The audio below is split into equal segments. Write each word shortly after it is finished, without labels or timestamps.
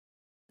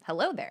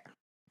Hello there.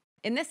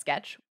 In this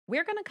sketch,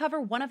 we're going to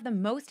cover one of the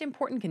most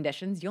important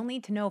conditions you'll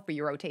need to know for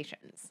your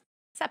rotations: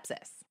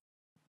 sepsis.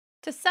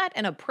 To set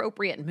an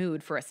appropriate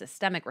mood for a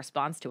systemic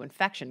response to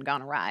infection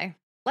gone awry,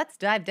 let's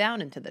dive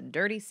down into the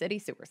dirty city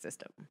sewer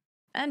system.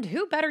 And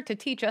who better to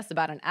teach us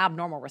about an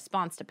abnormal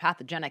response to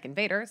pathogenic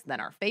invaders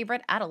than our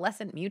favorite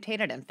adolescent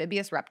mutated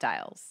amphibious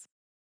reptiles?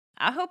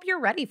 I hope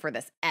you're ready for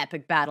this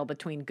epic battle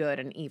between good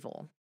and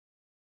evil.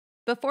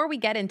 Before we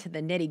get into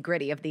the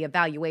nitty-gritty of the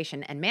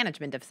evaluation and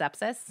management of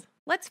sepsis,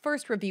 let's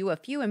first review a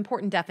few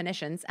important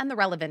definitions and the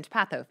relevant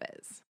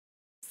pathophys.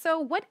 So,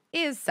 what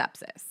is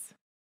sepsis?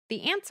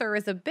 The answer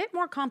is a bit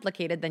more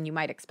complicated than you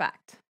might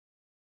expect.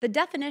 The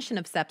definition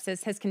of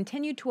sepsis has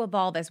continued to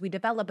evolve as we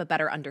develop a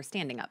better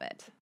understanding of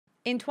it.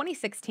 In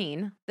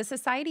 2016, the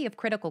Society of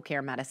Critical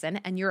Care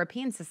Medicine and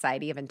European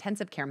Society of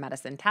Intensive Care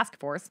Medicine Task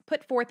Force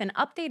put forth an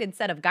updated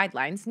set of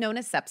guidelines known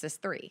as Sepsis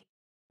 3.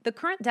 The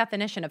current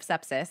definition of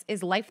sepsis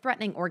is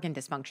life-threatening organ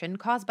dysfunction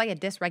caused by a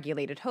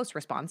dysregulated host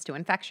response to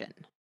infection.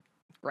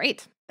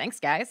 Great, thanks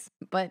guys,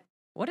 but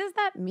what does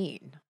that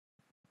mean?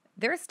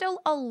 There's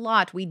still a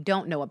lot we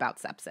don't know about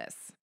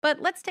sepsis,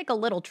 but let's take a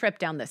little trip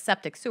down the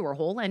septic sewer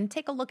hole and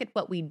take a look at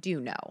what we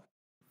do know.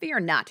 Fear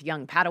not,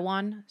 young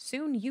Padawan,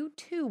 soon you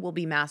too will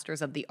be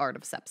masters of the art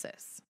of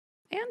sepsis.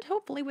 And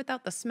hopefully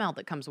without the smell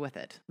that comes with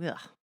it. Ugh.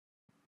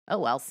 Oh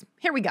well,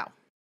 here we go.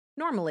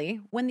 Normally,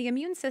 when the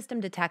immune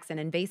system detects an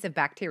invasive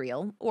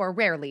bacterial, or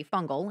rarely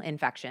fungal,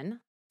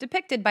 infection,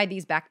 depicted by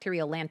these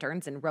bacterial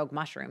lanterns and rogue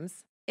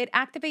mushrooms, it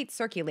activates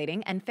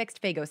circulating and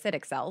fixed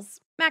phagocytic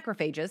cells,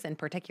 macrophages in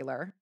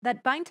particular,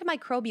 that bind to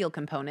microbial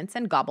components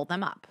and gobble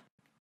them up.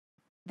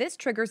 This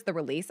triggers the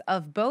release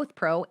of both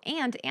pro-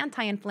 and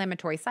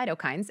anti-inflammatory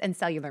cytokines and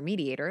cellular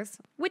mediators,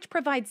 which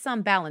provide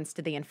some balance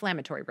to the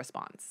inflammatory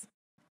response.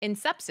 In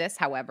sepsis,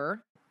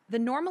 however, the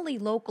normally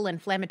local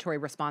inflammatory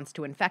response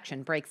to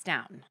infection breaks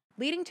down,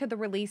 leading to the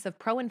release of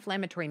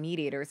pro-inflammatory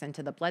mediators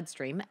into the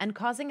bloodstream and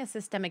causing a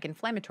systemic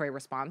inflammatory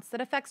response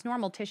that affects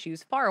normal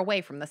tissues far away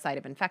from the site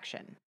of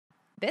infection.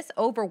 This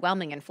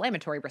overwhelming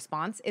inflammatory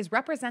response is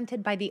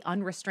represented by the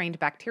unrestrained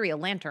bacterial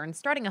lantern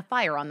starting a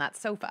fire on that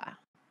sofa.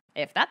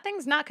 If that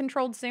thing's not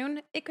controlled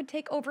soon, it could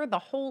take over the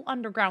whole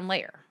underground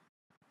layer.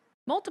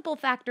 Multiple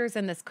factors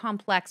in this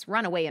complex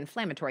runaway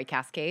inflammatory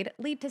cascade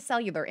lead to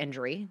cellular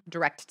injury,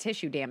 direct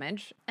tissue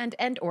damage, and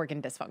end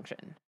organ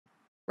dysfunction,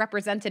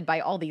 represented by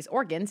all these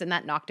organs in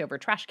that knocked-over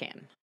trash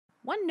can.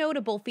 One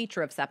notable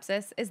feature of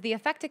sepsis is the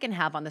effect it can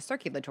have on the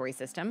circulatory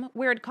system,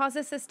 where it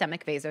causes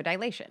systemic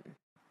vasodilation.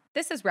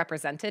 This is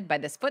represented by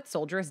this foot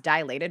soldier's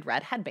dilated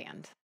red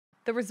headband.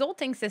 The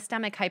resulting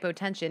systemic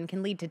hypotension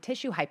can lead to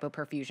tissue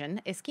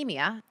hypoperfusion,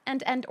 ischemia,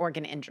 and end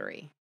organ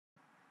injury.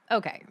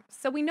 Okay,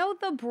 so we know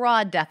the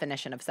broad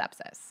definition of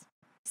sepsis.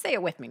 Say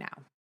it with me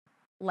now.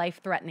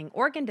 Life-threatening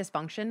organ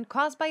dysfunction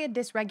caused by a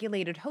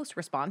dysregulated host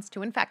response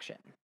to infection.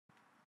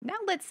 Now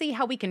let's see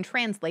how we can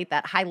translate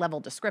that high-level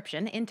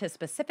description into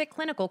specific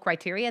clinical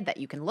criteria that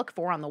you can look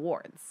for on the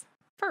wards.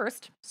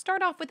 First,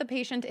 start off with a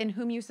patient in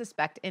whom you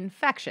suspect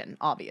infection,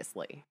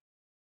 obviously.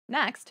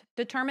 Next,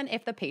 determine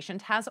if the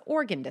patient has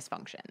organ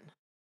dysfunction.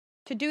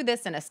 To do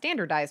this in a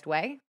standardized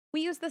way,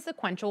 we use the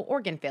sequential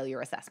organ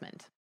failure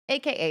assessment,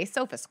 aka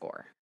SOFA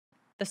score.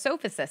 The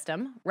SOFA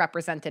system,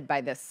 represented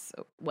by this,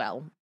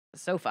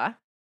 SOFA,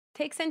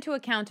 takes into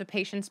account a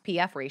patient's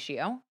PF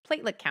ratio,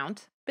 platelet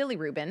count,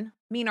 bilirubin,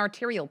 mean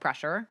arterial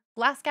pressure,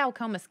 Glasgow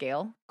Coma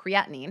Scale,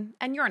 creatinine,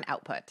 and urine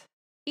output.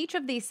 Each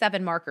of these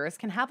 7 markers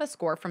can have a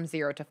score from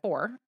 0 to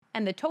 4,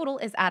 and the total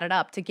is added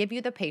up to give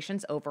you the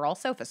patient's overall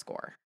SOFA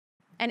score.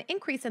 An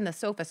increase in the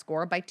SOFA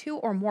score by 2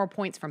 or more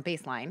points from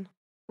baseline,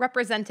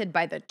 represented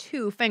by the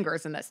 2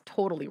 fingers in this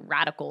totally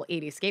radical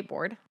 80s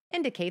skateboard,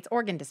 indicates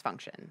organ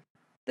dysfunction.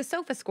 The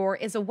SOFA score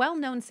is a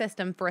well-known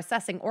system for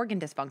assessing organ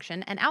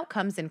dysfunction and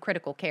outcomes in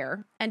critical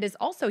care, and is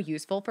also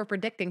useful for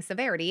predicting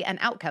severity and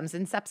outcomes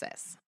in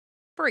sepsis.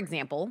 For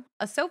example,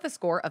 a SOFA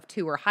score of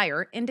 2 or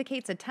higher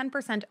indicates a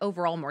 10%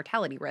 overall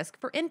mortality risk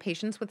for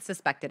inpatients with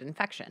suspected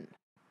infection.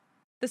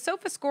 The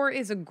SOFA score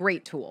is a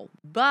great tool,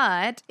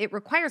 but it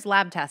requires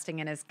lab testing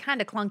and is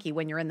kinda clunky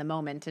when you're in the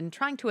moment and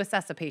trying to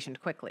assess a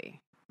patient quickly.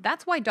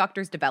 That's why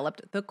doctors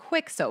developed the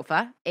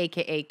qSOFA,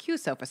 aka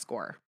qSOFA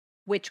score,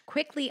 which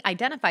quickly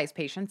identifies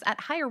patients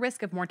at higher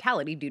risk of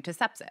mortality due to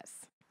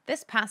sepsis.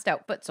 This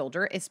passed-out foot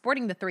soldier is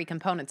sporting the 3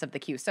 components of the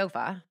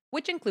qSOFA,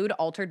 which include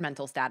altered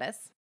mental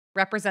status,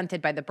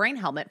 represented by the brain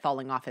helmet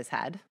falling off his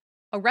head,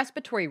 a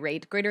respiratory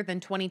rate greater than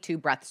 22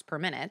 breaths per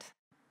minute,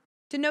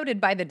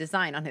 denoted by the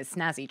design on his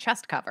snazzy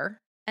chest cover,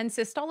 and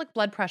systolic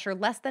blood pressure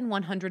less than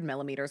 100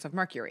 millimeters of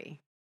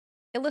mercury,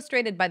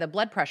 illustrated by the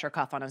blood pressure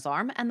cuff on his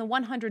arm and the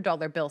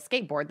 $100 bill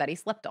skateboard that he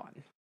slipped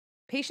on.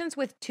 Patients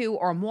with 2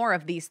 or more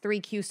of these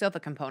 3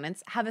 qSOFA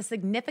components have a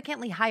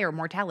significantly higher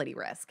mortality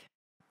risk.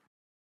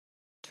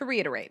 To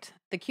reiterate,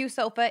 the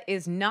qSOFA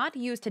is not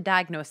used to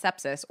diagnose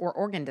sepsis or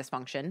organ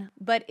dysfunction,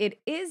 but it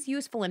is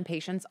useful in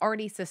patients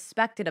already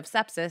suspected of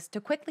sepsis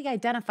to quickly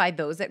identify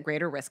those at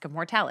greater risk of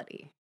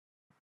mortality.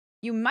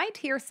 You might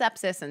hear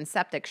sepsis and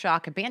septic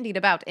shock bandied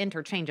about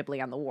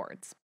interchangeably on the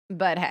wards.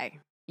 But hey,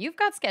 you've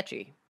got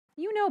Sketchy,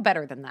 You know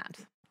better than that.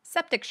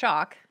 Septic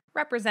shock,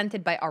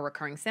 represented by our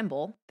recurring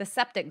symbol, the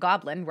septic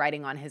goblin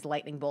riding on his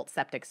lightning bolt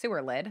septic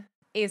sewer lid,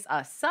 is a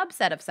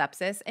subset of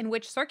sepsis in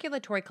which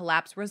circulatory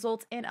collapse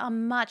results in a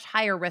much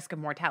higher risk of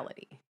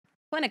mortality.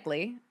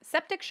 Clinically,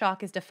 septic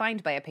shock is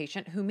defined by a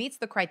patient who meets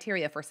the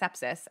criteria for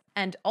sepsis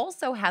and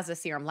also has a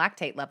serum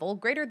lactate level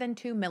greater than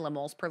 2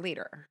 millimoles per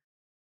liter,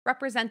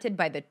 represented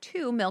by the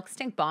 2 milk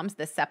stink bombs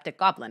the septic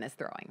goblin is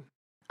throwing.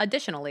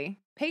 Additionally,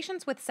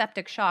 patients with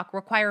septic shock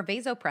require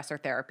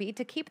vasopressor therapy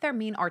to keep their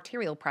mean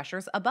arterial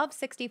pressures above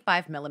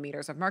 65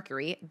 millimeters of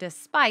mercury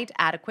despite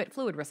adequate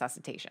fluid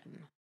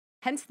resuscitation.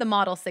 Hence the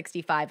Model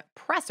 65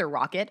 pressor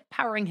rocket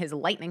powering his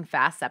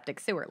lightning-fast septic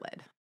sewer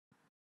lid.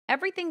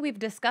 Everything we've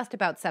discussed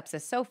about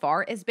sepsis so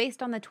far is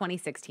based on the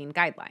 2016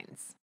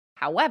 guidelines.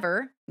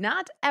 However,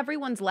 not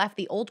everyone's left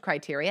the old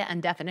criteria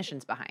and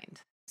definitions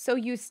behind. So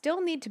you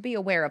still need to be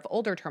aware of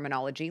older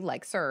terminology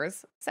like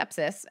SIRS,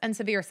 sepsis, and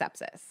severe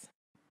sepsis.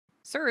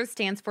 SIRS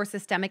stands for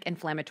Systemic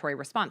Inflammatory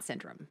Response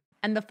Syndrome,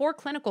 and the 4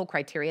 clinical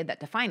criteria that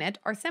define it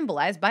are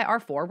symbolized by our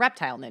 4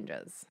 reptile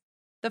ninjas.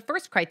 The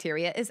first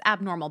criteria is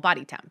abnormal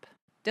body temp,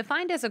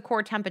 defined as a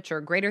core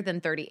temperature greater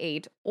than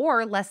 38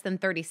 or less than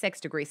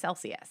 36 degrees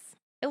Celsius,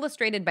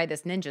 illustrated by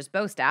this ninja's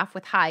bow staff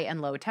with high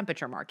and low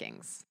temperature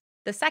markings.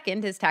 The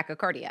second is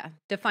tachycardia,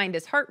 defined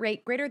as heart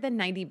rate greater than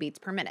 90 beats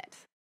per minute,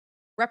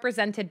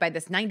 represented by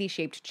this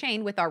 90-shaped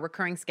chain with our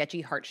recurring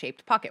sketchy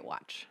heart-shaped pocket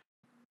watch.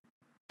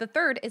 The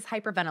third is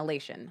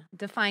hyperventilation,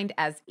 defined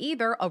as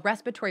either a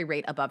respiratory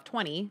rate above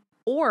 20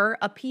 or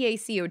a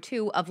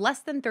PaCO2 of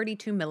less than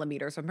 32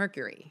 millimeters of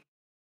mercury,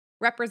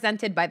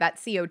 represented by that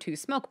CO2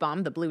 smoke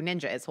bomb the blue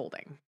ninja is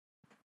holding.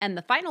 And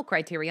the final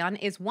criterion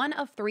is one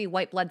of 3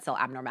 white blood cell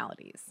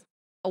abnormalities: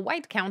 a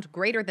white count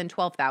greater than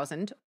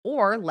 12,000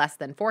 or less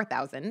than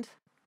 4,000,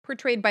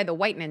 portrayed by the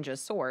white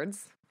ninja's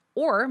swords,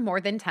 or more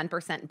than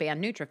 10%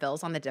 band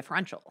neutrophils on the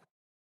differential,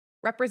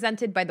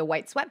 represented by the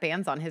white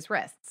sweatbands on his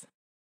wrists.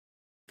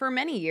 For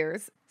many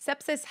years,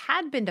 sepsis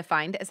had been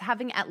defined as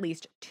having at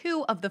least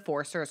 2 of the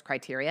 4 SIRS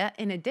criteria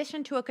in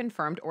addition to a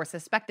confirmed or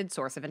suspected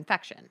source of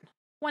infection.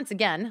 Once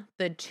again,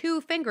 the 2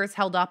 fingers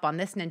held up on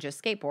this ninja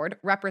skateboard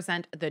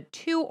represent the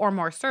 2 or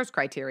more SIRS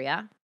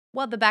criteria,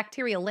 while the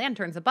bacterial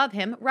lanterns above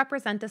him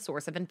represent a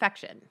source of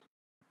infection.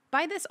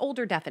 By this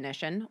older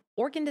definition,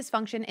 organ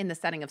dysfunction in the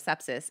setting of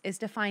sepsis is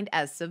defined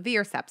as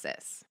severe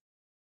sepsis.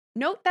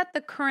 Note that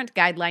the current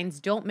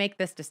guidelines don't make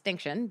this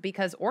distinction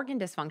because organ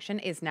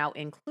dysfunction is now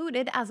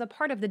included as a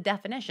part of the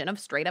definition of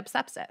straight-up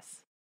sepsis.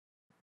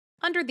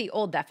 Under the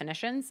old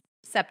definitions,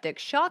 septic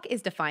shock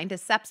is defined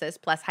as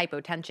sepsis plus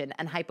hypotension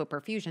and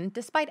hypoperfusion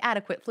despite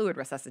adequate fluid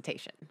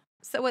resuscitation.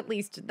 So at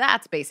least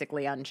that's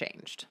basically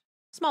unchanged.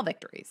 Small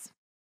victories.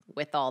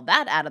 With all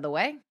that out of the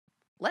way,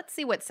 let's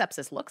see what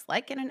sepsis looks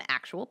like in an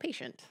actual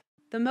patient.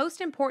 The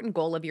most important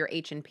goal of your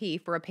H&P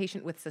for a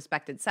patient with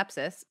suspected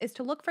sepsis is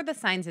to look for the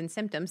signs and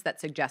symptoms that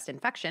suggest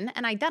infection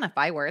and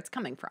identify where it's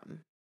coming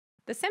from.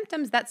 The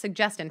symptoms that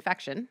suggest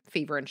infection,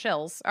 fever and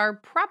chills, are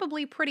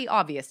probably pretty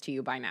obvious to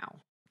you by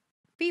now.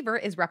 Fever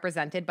is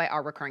represented by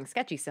our recurring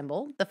sketchy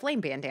symbol, the flame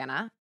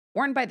bandana,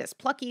 worn by this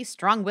plucky,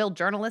 strong-willed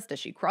journalist as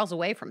she crawls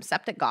away from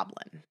septic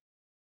goblin.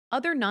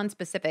 Other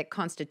nonspecific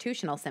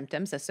constitutional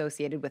symptoms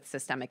associated with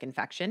systemic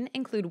infection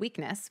include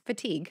weakness,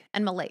 fatigue,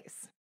 and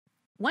malaise.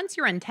 Once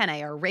your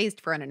antennae are raised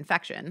for an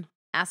infection,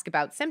 ask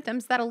about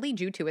symptoms that'll lead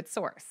you to its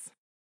source,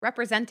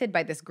 represented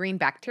by this green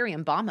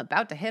bacterium bomb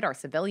about to hit our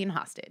civilian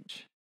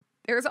hostage.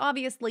 There's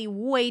obviously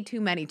way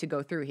too many to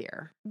go through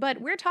here,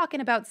 but we're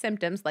talking about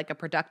symptoms like a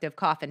productive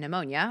cough and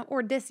pneumonia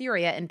or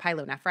dysuria and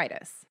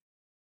pyelonephritis.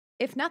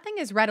 If nothing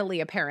is readily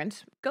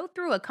apparent, go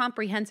through a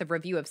comprehensive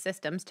review of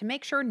systems to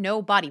make sure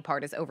no body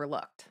part is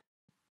overlooked.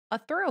 A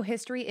thorough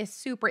history is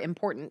super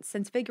important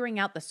since figuring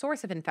out the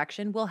source of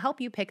infection will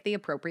help you pick the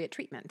appropriate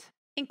treatment,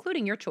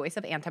 including your choice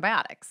of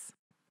antibiotics.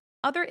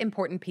 Other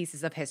important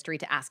pieces of history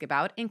to ask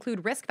about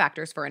include risk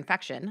factors for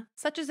infection,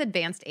 such as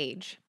advanced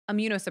age,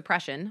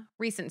 immunosuppression,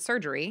 recent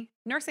surgery,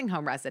 nursing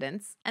home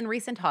residence, and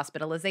recent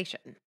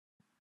hospitalization.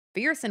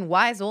 Fierce and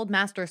wise old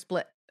Master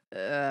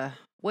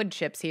Wood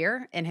Chips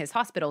here, in his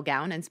hospital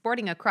gown and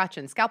sporting a crutch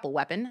and scalpel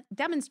weapon,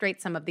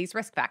 demonstrates some of these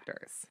risk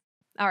factors.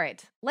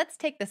 Alright, let's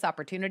take this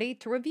opportunity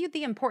to review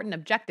the important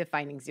objective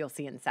findings you'll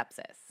see in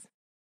sepsis.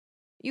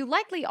 You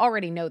likely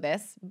already know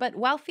this, but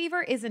while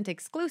fever isn't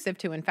exclusive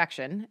to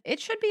infection, it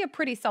should be a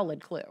pretty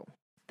solid clue.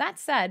 That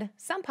said,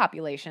 some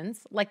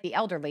populations, like the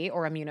elderly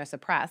or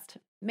immunosuppressed,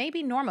 may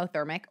be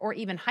normothermic or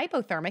even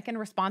hypothermic in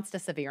response to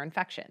severe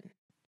infection.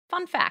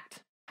 Fun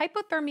fact,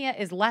 hypothermia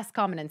is less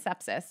common in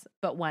sepsis,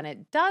 but when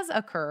it does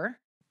occur,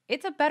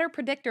 it's a better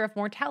predictor of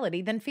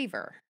mortality than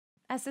fever.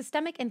 As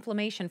systemic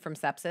inflammation from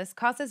sepsis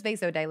causes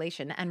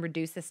vasodilation and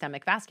reduced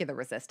systemic vascular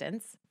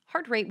resistance,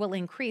 heart rate will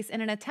increase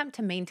in an attempt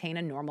to maintain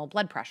a normal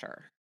blood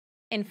pressure.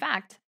 In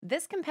fact,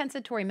 this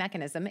compensatory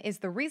mechanism is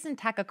the reason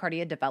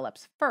tachycardia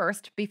develops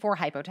first before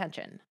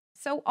hypotension.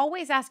 So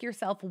always ask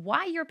yourself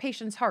why your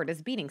patient's heart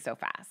is beating so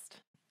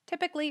fast.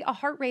 Typically, a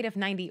heart rate of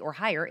 90 or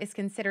higher is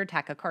considered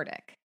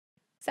tachycardic.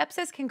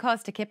 Sepsis can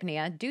cause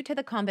tachypnea due to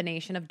the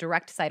combination of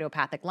direct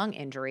cytopathic lung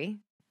injury,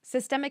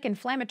 systemic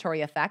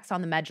inflammatory effects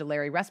on the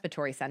medullary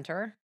respiratory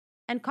center,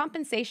 and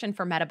compensation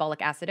for metabolic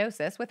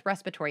acidosis with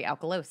respiratory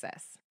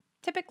alkalosis.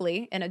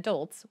 Typically, in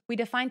adults, we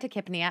define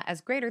tachypnea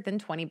as greater than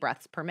 20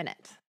 breaths per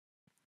minute.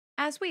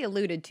 As we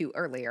alluded to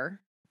earlier,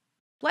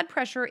 blood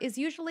pressure is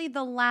usually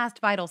the last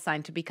vital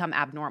sign to become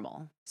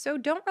abnormal, so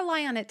don't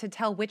rely on it to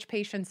tell which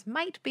patients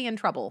might be in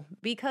trouble,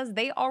 because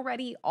they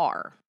already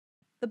are.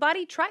 The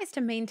body tries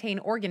to maintain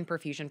organ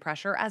perfusion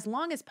pressure as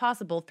long as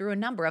possible through a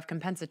number of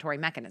compensatory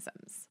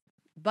mechanisms.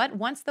 But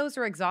once those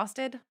are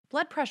exhausted,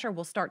 blood pressure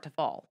will start to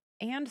fall,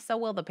 and so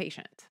will the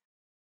patient.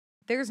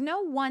 There's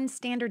no one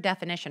standard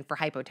definition for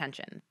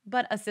hypotension,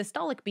 but a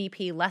systolic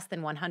BP less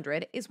than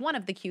 100 is one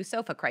of the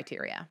qSOFA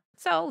criteria,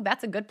 so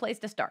that's a good place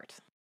to start.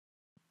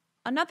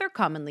 Another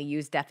commonly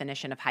used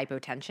definition of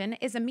hypotension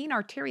is a mean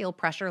arterial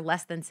pressure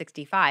less than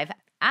 65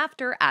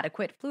 after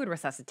adequate fluid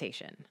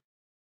resuscitation,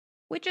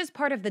 which is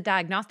part of the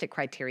diagnostic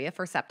criteria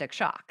for septic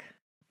shock.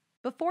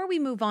 Before we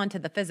move on to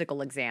the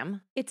physical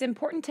exam, it's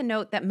important to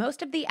note that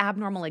most of the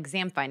abnormal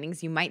exam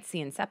findings you might see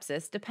in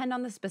sepsis depend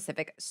on the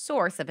specific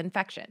source of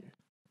infection.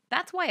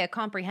 That's why a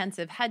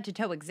comprehensive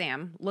head-to-toe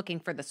exam, looking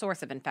for the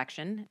source of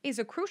infection, is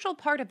a crucial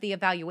part of the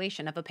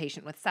evaluation of a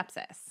patient with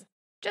sepsis.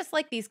 Just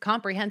like these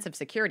comprehensive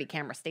security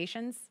camera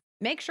stations,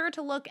 make sure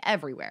to look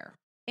everywhere,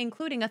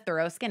 including a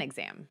thorough skin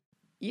exam.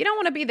 You don't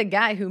want to be the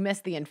guy who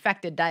missed the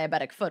infected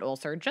diabetic foot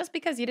ulcer just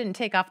because you didn't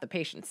take off the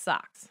patient's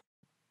socks.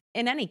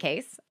 In any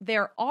case,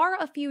 there are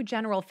a few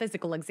general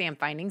physical exam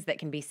findings that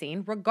can be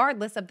seen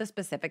regardless of the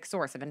specific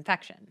source of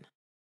infection.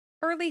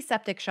 Early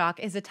septic shock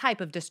is a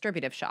type of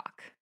distributive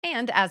shock,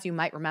 and as you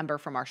might remember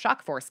from our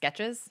shock force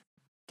sketches,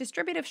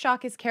 distributive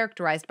shock is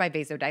characterized by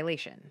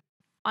vasodilation.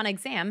 On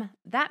exam,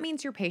 that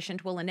means your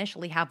patient will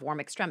initially have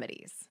warm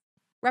extremities,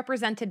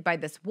 represented by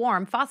this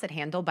warm faucet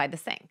handle by the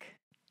sink.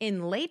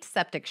 In late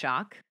septic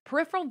shock,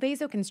 peripheral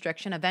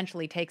vasoconstriction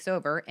eventually takes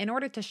over in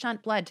order to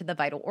shunt blood to the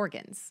vital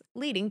organs,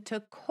 leading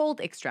to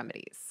cold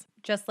extremities,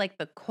 just like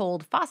the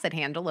cold faucet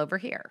handle over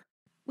here.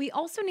 We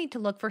also need to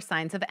look for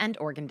signs of end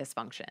organ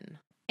dysfunction.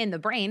 In the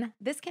brain,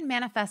 this can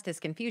manifest as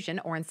confusion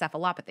or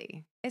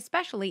encephalopathy,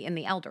 especially in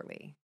the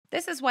elderly.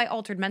 This is why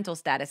altered mental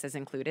status is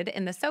included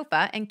in the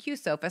SOFA and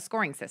qSOFA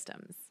scoring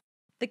systems.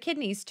 The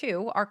kidneys,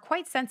 too, are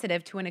quite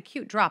sensitive to an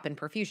acute drop in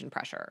perfusion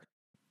pressure.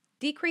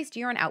 Decreased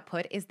urine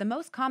output is the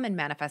most common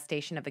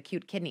manifestation of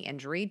acute kidney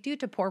injury due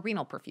to poor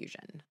renal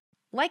perfusion.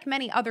 Like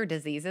many other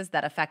diseases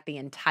that affect the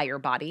entire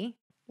body,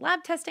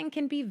 lab testing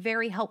can be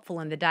very helpful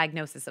in the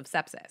diagnosis of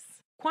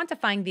sepsis,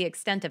 quantifying the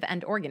extent of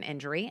end organ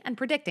injury and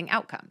predicting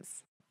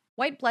outcomes.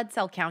 White blood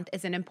cell count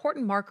is an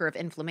important marker of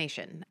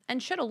inflammation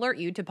and should alert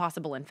you to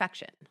possible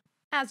infection.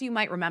 As you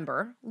might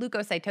remember,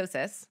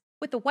 leukocytosis,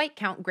 with the white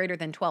count greater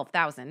than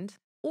 12,000,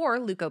 or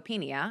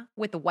leukopenia,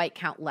 with the white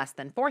count less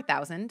than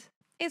 4,000,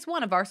 is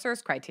one of our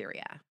SIRS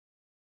criteria.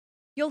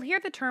 You'll hear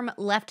the term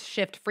left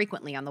shift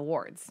frequently on the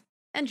wards,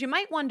 and you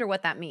might wonder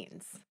what that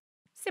means.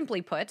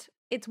 Simply put,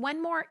 it's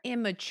when more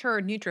immature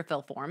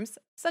neutrophil forms,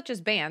 such as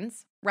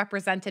bands,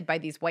 represented by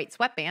these white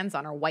sweatbands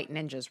on our white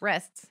ninja's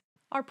wrists,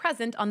 are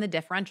present on the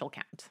differential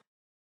count.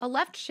 A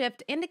left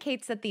shift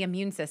indicates that the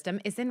immune system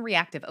is in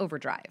reactive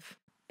overdrive,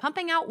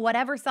 pumping out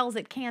whatever cells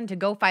it can to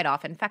go fight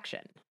off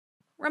infection.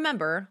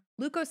 Remember,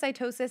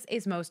 leukocytosis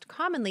is most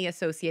commonly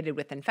associated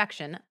with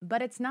infection,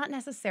 but it's not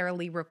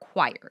necessarily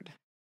required.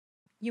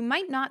 You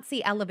might not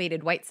see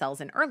elevated white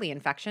cells in early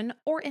infection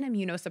or in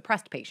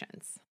immunosuppressed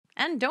patients.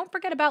 And don't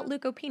forget about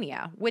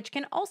leukopenia, which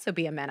can also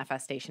be a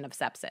manifestation of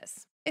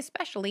sepsis,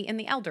 especially in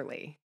the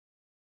elderly.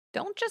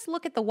 Don't just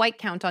look at the white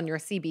count on your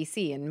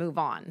CBC and move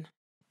on.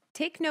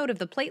 Take note of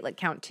the platelet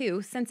count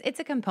too, since it's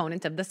a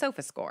component of the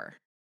SOFA score.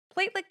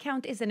 Platelet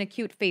count is an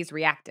acute phase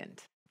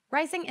reactant,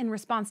 rising in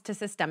response to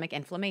systemic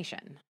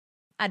inflammation.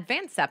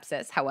 Advanced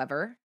sepsis,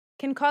 however,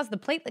 can cause the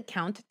platelet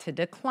count to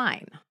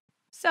decline.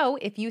 So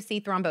if you see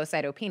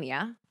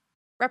thrombocytopenia,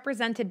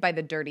 represented by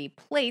the dirty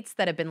plates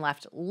that have been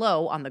left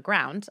low on the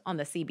ground on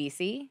the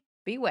CBC,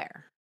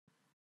 beware.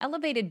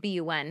 Elevated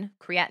BUN,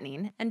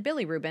 creatinine, and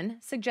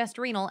bilirubin suggest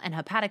renal and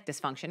hepatic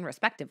dysfunction,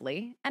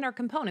 respectively, and are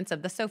components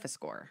of the SOFA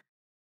score.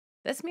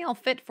 This meal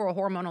fit for a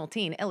hormonal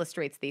teen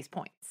illustrates these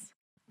points,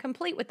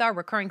 complete with our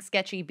recurring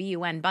sketchy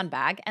BUN bun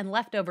bag and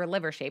leftover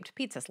liver-shaped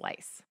pizza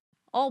slice,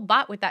 all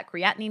bought with that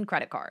creatinine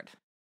credit card.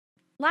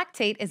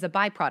 Lactate is a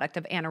byproduct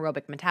of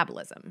anaerobic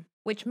metabolism,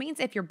 which means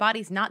if your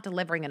body's not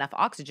delivering enough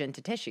oxygen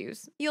to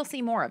tissues, you'll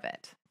see more of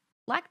it.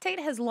 Lactate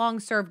has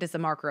long served as a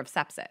marker of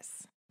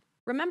sepsis.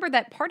 Remember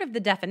that part of the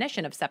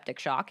definition of septic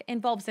shock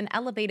involves an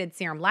elevated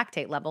serum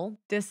lactate level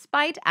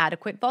despite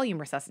adequate volume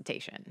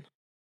resuscitation.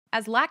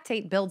 As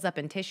lactate builds up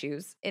in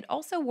tissues, it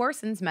also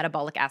worsens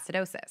metabolic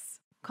acidosis,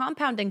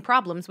 compounding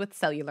problems with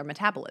cellular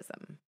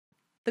metabolism.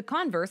 The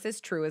converse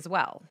is true as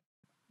well.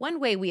 One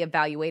way we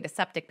evaluate a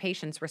septic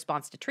patient's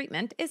response to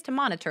treatment is to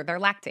monitor their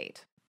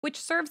lactate, which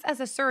serves as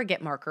a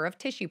surrogate marker of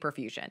tissue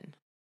perfusion.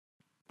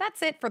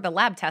 That's it for the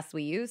lab tests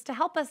we use to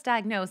help us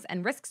diagnose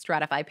and risk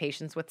stratify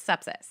patients with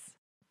sepsis.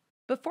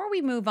 Before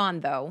we move on,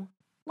 though,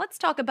 Let's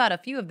talk about a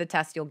few of the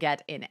tests you'll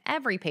get in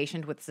every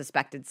patient with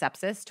suspected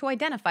sepsis to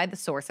identify the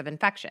source of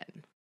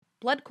infection.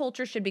 Blood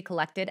culture should be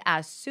collected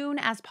as soon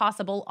as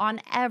possible on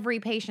every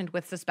patient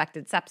with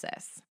suspected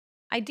sepsis.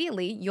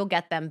 Ideally, you'll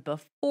get them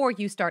before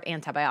you start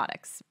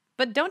antibiotics,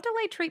 but don't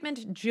delay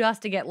treatment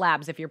just to get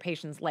labs if your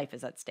patient's life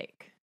is at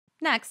stake.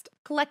 Next,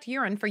 collect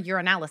urine for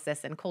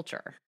urinalysis and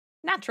culture.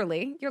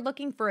 Naturally, you're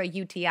looking for a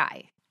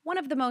UTI, one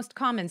of the most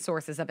common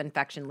sources of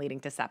infection leading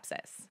to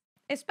sepsis,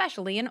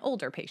 especially in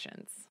older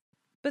patients.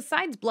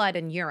 Besides blood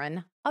and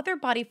urine, other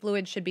body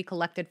fluids should be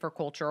collected for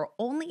culture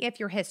only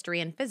if your history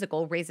and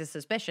physical raises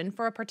suspicion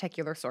for a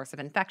particular source of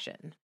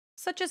infection,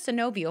 such as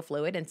synovial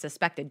fluid in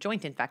suspected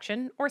joint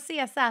infection or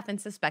CSF in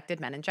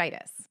suspected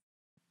meningitis.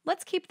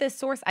 Let's keep this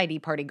source ID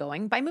party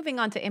going by moving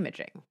on to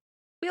imaging.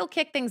 We'll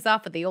kick things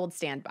off with the old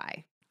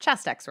standby,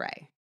 chest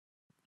X-ray.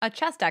 A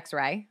chest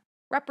X-ray,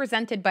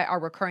 represented by our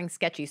recurring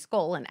Sketchy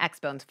skull and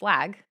X-bones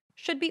flag,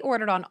 should be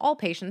ordered on all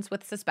patients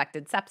with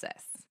suspected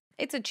sepsis.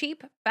 It's a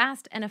cheap,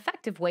 fast, and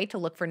effective way to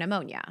look for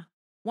pneumonia,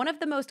 one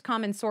of the most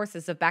common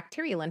sources of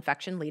bacterial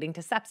infection leading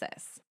to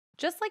sepsis.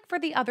 Just like for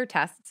the other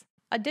tests,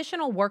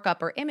 additional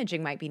workup or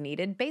imaging might be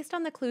needed based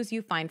on the clues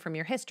you find from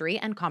your history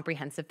and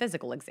comprehensive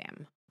physical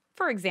exam.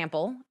 For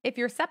example, if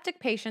your septic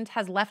patient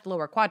has left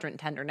lower quadrant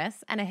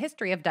tenderness and a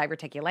history of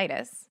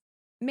diverticulitis,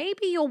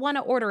 maybe you'll want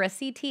to order a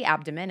CT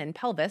abdomen and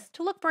pelvis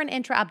to look for an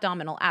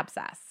intra-abdominal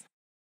abscess.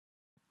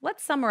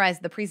 Let's summarize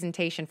the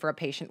presentation for a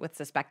patient with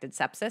suspected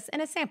sepsis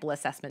in a sample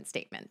assessment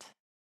statement.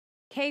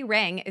 K.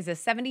 Rang is a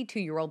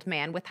 72-year-old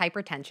man with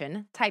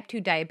hypertension, type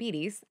 2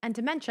 diabetes, and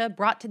dementia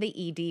brought to the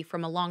ED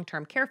from a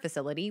long-term care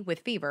facility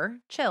with fever,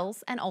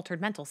 chills, and altered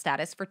mental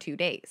status for 2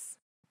 days.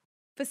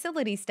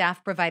 Facility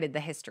staff provided the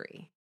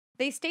history.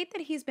 They state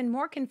that he's been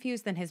more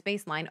confused than his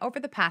baseline over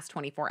the past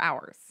 24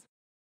 hours.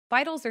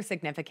 Vitals are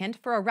significant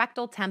for a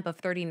rectal temp of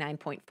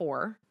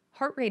 39.4,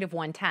 heart rate of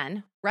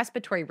 110,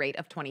 respiratory rate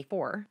of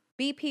 24,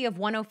 BP of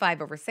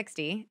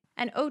 105/60,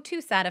 and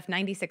O2 sat of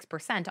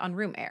 96% on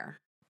room air.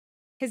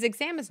 His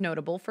exam is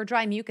notable for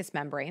dry mucous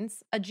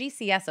membranes, a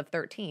GCS of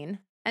 13,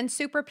 and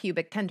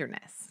suprapubic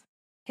tenderness.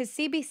 His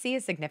CBC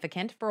is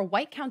significant for a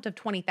white count of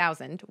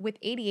 20,000 with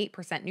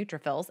 88%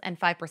 neutrophils and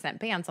 5%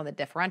 bands on the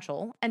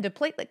differential, and a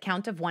platelet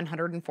count of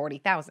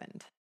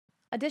 140,000.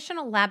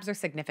 Additional labs are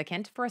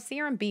significant for a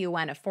serum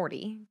BUN of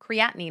 40,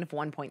 creatinine of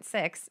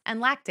 1.6,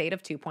 and lactate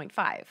of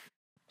 2.5.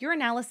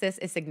 Urinalysis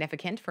is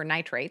significant for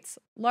nitrates,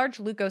 large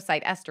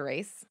leukocyte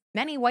esterase,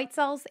 many white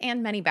cells,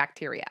 and many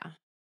bacteria.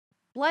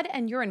 Blood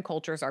and urine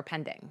cultures are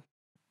pending.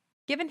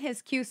 Given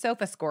his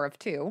qSOFA score of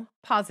 2,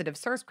 positive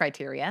SIRS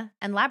criteria,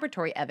 and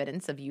laboratory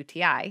evidence of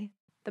UTI,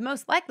 the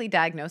most likely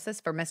diagnosis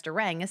for Mr.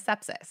 Rang is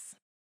sepsis.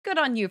 Good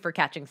on you for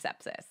catching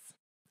sepsis.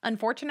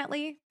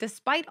 Unfortunately,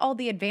 despite all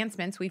the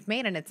advancements we've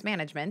made in its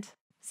management,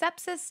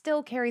 sepsis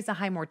still carries a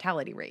high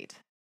mortality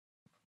rate.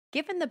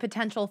 Given the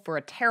potential for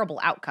a terrible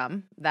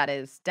outcome, that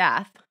is,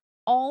 death,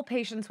 all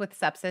patients with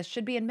sepsis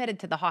should be admitted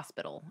to the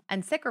hospital,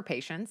 and sicker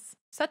patients,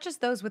 such as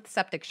those with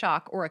septic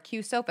shock or a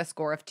qSOFA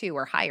score of 2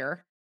 or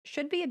higher,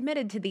 should be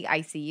admitted to the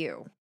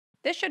ICU.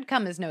 This should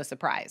come as no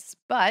surprise,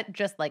 but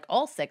just like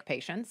all sick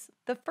patients,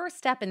 the first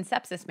step in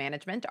sepsis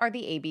management are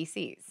the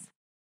ABCs.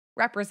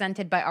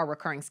 Represented by our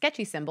recurring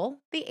Sketchy symbol,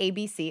 the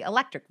ABC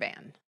electric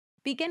van.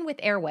 Begin with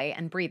airway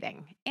and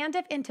breathing, and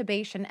if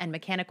intubation and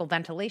mechanical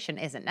ventilation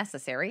isn't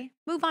necessary,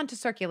 move on to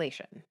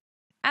circulation.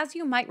 As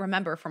you might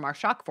remember from our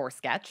shock force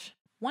sketch,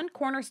 one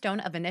cornerstone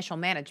of initial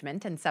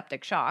management in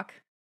septic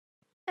shock,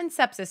 and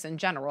sepsis in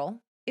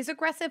general, is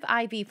aggressive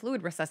IV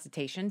fluid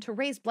resuscitation to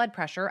raise blood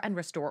pressure and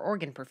restore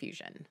organ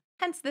perfusion.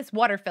 Hence this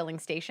water filling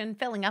station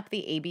filling up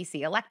the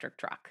ABC electric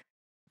truck.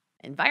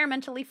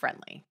 Environmentally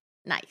friendly.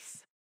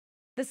 Nice.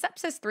 The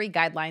Sepsis 3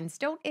 guidelines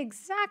don't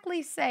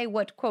exactly say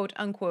what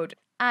quote-unquote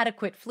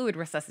adequate fluid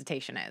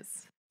resuscitation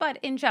is, but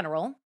in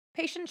general,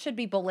 patients should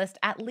be bolused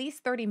at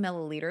least 30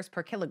 milliliters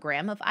per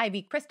kilogram of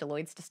IV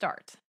crystalloids to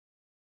start.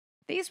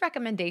 These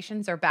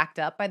recommendations are backed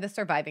up by the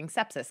Surviving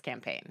Sepsis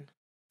campaign.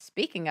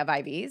 Speaking of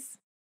IVs,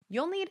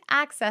 you'll need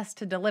access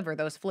to deliver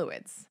those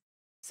fluids,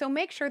 so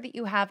make sure that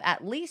you have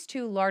at least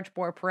 2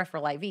 large-bore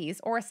peripheral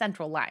IVs or a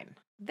central line.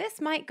 This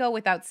might go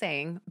without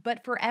saying,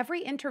 but for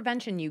every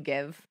intervention you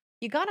give,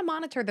 you gotta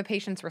monitor the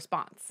patient's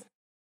response.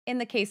 In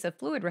the case of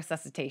fluid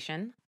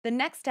resuscitation, the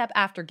next step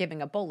after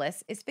giving a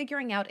bolus is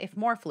figuring out if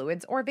more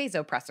fluids or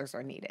vasopressors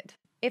are needed.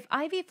 If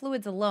IV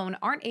fluids alone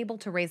aren't able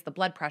to raise the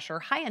blood pressure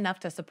high enough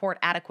to support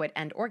adequate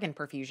end organ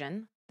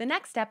perfusion, the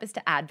next step is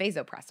to add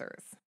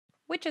vasopressors,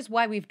 which is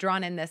why we've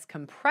drawn in this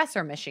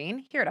compressor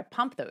machine here to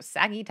pump those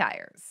saggy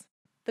tires.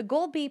 The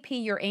goal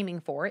BP you're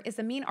aiming for is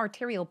a mean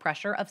arterial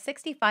pressure of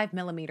 65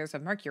 millimeters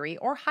of mercury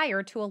or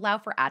higher to allow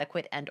for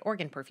adequate end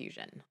organ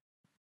perfusion.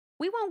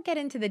 We won't get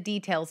into the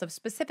details of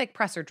specific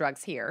pressor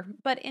drugs here,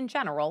 but in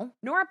general,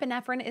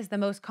 norepinephrine is the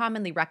most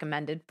commonly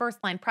recommended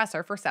first-line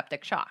pressor for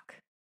septic shock.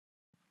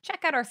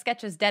 Check out our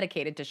sketches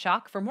dedicated to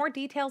shock for more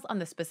details on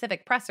the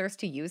specific pressors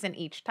to use in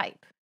each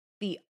type.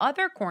 The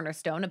other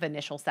cornerstone of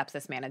initial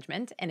sepsis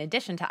management, in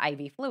addition to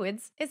IV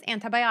fluids, is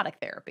antibiotic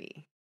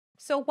therapy.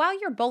 So while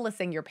you're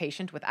bolusing your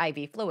patient with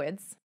IV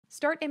fluids,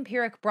 start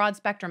empiric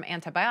broad-spectrum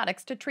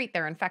antibiotics to treat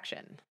their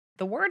infection.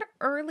 The word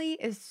early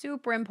is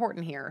super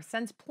important here,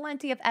 since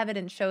plenty of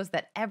evidence shows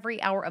that every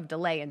hour of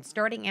delay in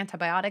starting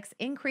antibiotics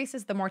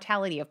increases the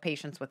mortality of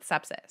patients with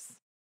sepsis.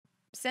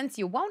 Since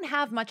you won't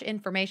have much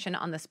information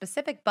on the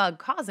specific bug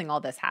causing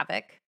all this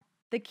havoc,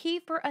 the key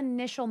for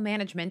initial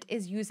management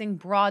is using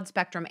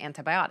broad-spectrum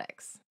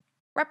antibiotics,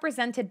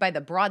 represented by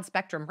the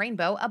broad-spectrum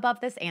rainbow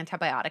above this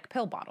antibiotic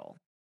pill bottle.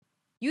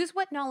 Use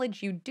what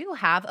knowledge you do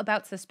have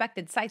about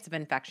suspected sites of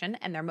infection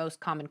and their most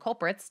common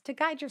culprits to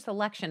guide your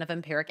selection of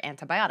empiric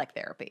antibiotic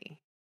therapy.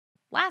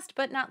 Last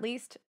but not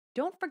least,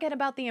 don't forget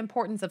about the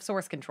importance of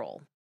source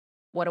control.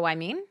 What do I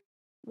mean?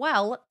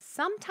 Well,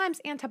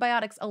 sometimes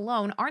antibiotics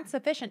alone aren't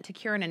sufficient to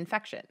cure an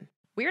infection.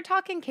 We're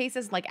talking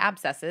cases like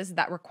abscesses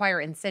that require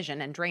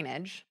incision and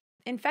drainage,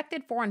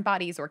 infected foreign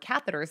bodies or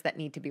catheters that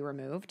need to be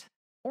removed,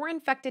 or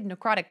infected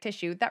necrotic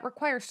tissue that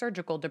requires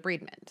surgical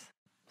debridement.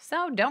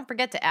 So don't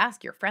forget to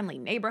ask your friendly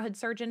neighborhood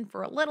surgeon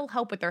for a little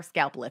help with their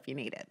scalpel if you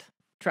need it.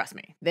 Trust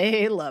me,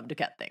 they love to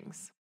cut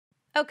things.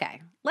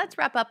 Okay, let's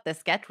wrap up this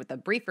sketch with a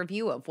brief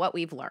review of what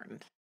we've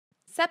learned.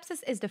 Sepsis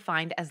is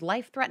defined as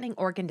life-threatening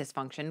organ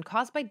dysfunction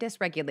caused by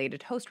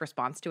dysregulated host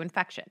response to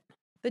infection.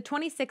 The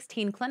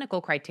 2016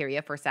 clinical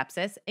criteria for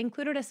sepsis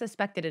included a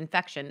suspected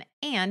infection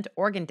and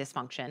organ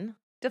dysfunction,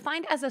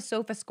 defined as a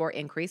SOFA score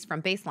increase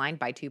from baseline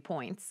by 2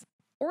 points,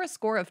 or a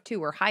score of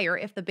 2 or higher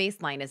if the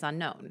baseline is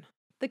unknown.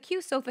 The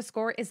qSOFA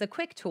score is a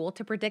quick tool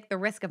to predict the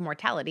risk of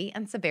mortality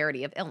and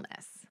severity of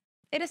illness.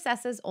 It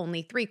assesses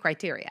only 3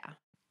 criteria: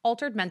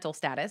 altered mental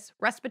status,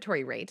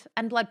 respiratory rate,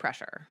 and blood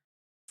pressure.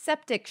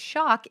 Septic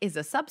shock is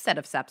a subset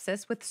of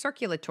sepsis with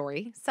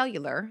circulatory,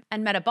 cellular,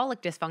 and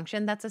metabolic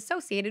dysfunction that's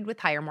associated with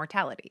higher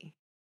mortality.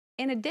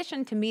 In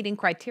addition to meeting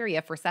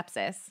criteria for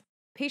sepsis,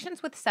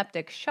 patients with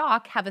septic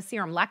shock have a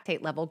serum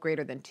lactate level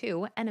greater than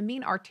 2 and a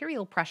mean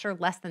arterial pressure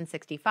less than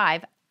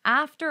 65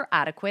 after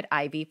adequate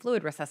IV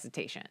fluid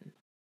resuscitation.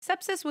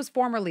 Sepsis was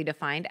formerly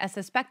defined as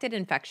suspected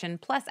infection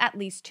plus at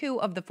least 2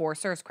 of the 4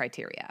 SIRS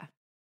criteria,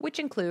 which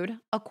include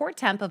a core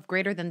temp of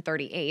greater than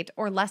 38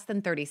 or less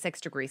than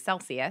 36 degrees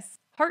Celsius,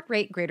 heart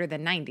rate greater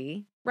than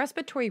 90,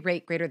 respiratory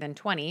rate greater than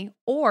 20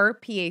 or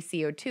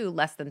PaCO2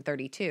 less than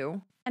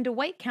 32, and a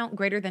white count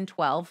greater than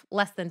 12,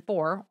 less than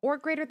 4, or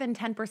greater than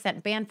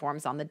 10% band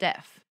forms on the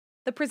diff.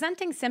 The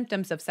presenting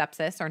symptoms of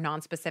sepsis are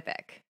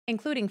nonspecific,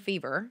 including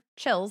fever,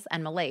 chills,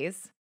 and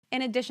malaise,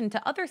 in addition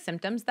to other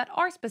symptoms that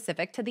are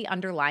specific to the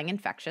underlying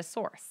infectious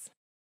source.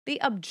 The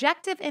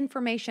objective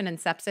information in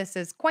sepsis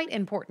is quite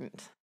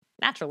important.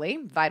 Naturally,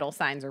 vital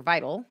signs are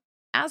vital,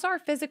 as are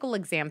physical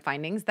exam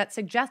findings that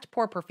suggest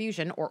poor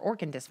perfusion or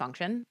organ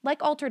dysfunction,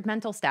 like altered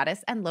mental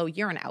status and low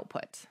urine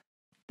output.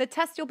 The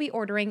tests you'll be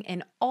ordering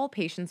in all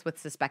patients with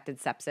suspected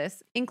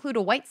sepsis include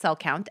a white cell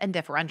count and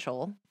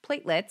differential,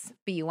 platelets,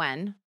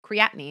 BUN,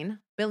 creatinine,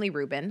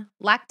 bilirubin,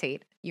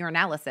 lactate,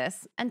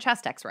 urinalysis, and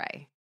chest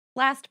X-ray.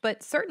 Last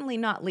but certainly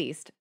not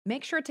least,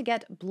 make sure to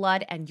get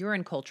blood and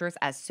urine cultures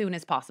as soon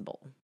as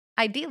possible,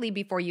 ideally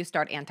before you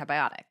start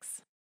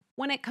antibiotics.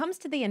 When it comes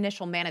to the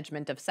initial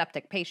management of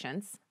septic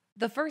patients,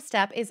 the first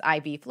step is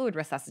IV fluid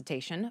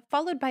resuscitation,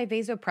 followed by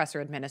vasopressor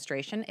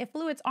administration if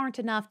fluids aren't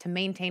enough to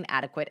maintain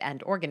adequate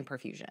end organ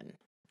perfusion.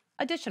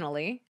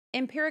 Additionally,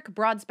 empiric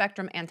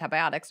broad-spectrum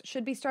antibiotics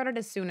should be started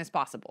as soon as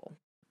possible.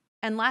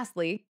 And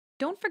lastly,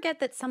 don't forget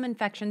that some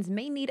infections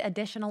may need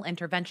additional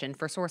intervention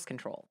for source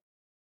control.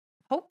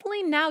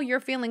 Hopefully now you're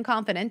feeling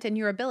confident in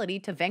your ability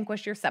to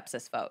vanquish your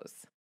sepsis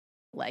foes.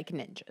 Like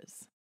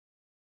ninjas.